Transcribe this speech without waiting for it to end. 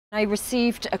I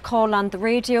received a call on the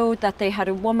radio that they had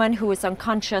a woman who was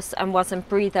unconscious and wasn't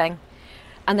breathing.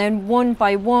 And then one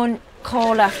by one,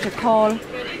 call after call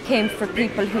came for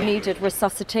people who needed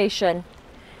resuscitation.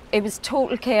 It was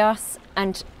total chaos,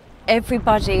 and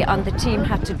everybody on the team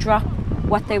had to drop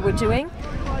what they were doing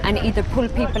and either pull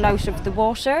people out of the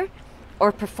water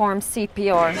or perform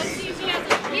CPR. He's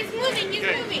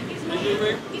moving.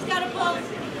 He's got a pulse.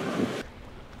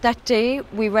 That day,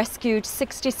 we rescued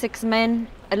 66 men,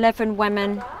 11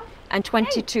 women and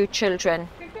 22 children,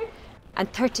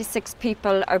 and 36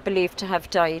 people are believed to have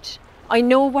died. I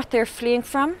know what they're fleeing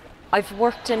from. I've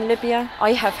worked in Libya.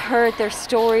 I have heard their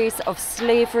stories of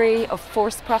slavery, of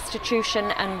forced prostitution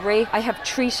and rape. I have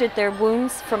treated their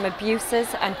wounds from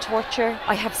abuses and torture.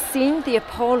 I have seen the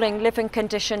appalling living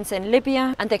conditions in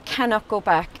Libya, and they cannot go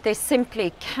back. They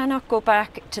simply cannot go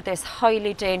back to this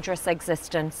highly dangerous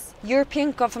existence.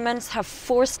 European governments have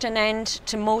forced an end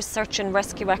to most search and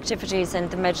rescue activities in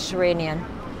the Mediterranean.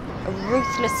 A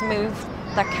ruthless move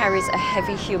that carries a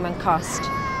heavy human cost.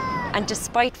 And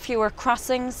despite fewer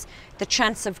crossings, the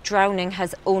chance of drowning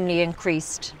has only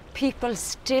increased. People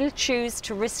still choose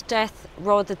to risk death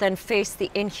rather than face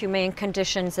the inhumane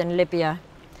conditions in Libya.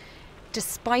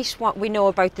 Despite what we know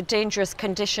about the dangerous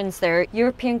conditions there,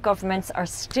 European governments are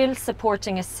still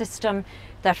supporting a system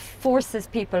that forces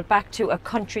people back to a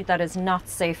country that is not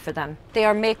safe for them. They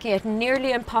are making it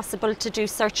nearly impossible to do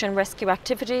search and rescue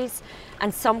activities,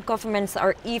 and some governments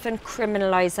are even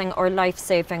criminalising our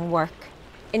life-saving work.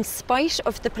 In spite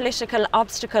of the political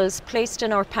obstacles placed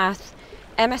in our path,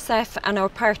 MSF and our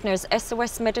partners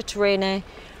SOS Mediterranean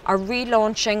are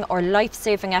relaunching our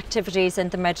life-saving activities in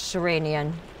the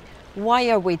Mediterranean. Why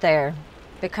are we there?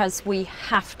 Because we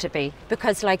have to be.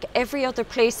 Because like every other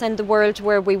place in the world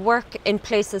where we work in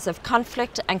places of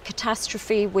conflict and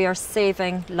catastrophe, we are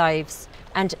saving lives.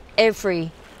 And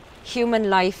every human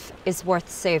life is worth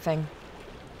saving.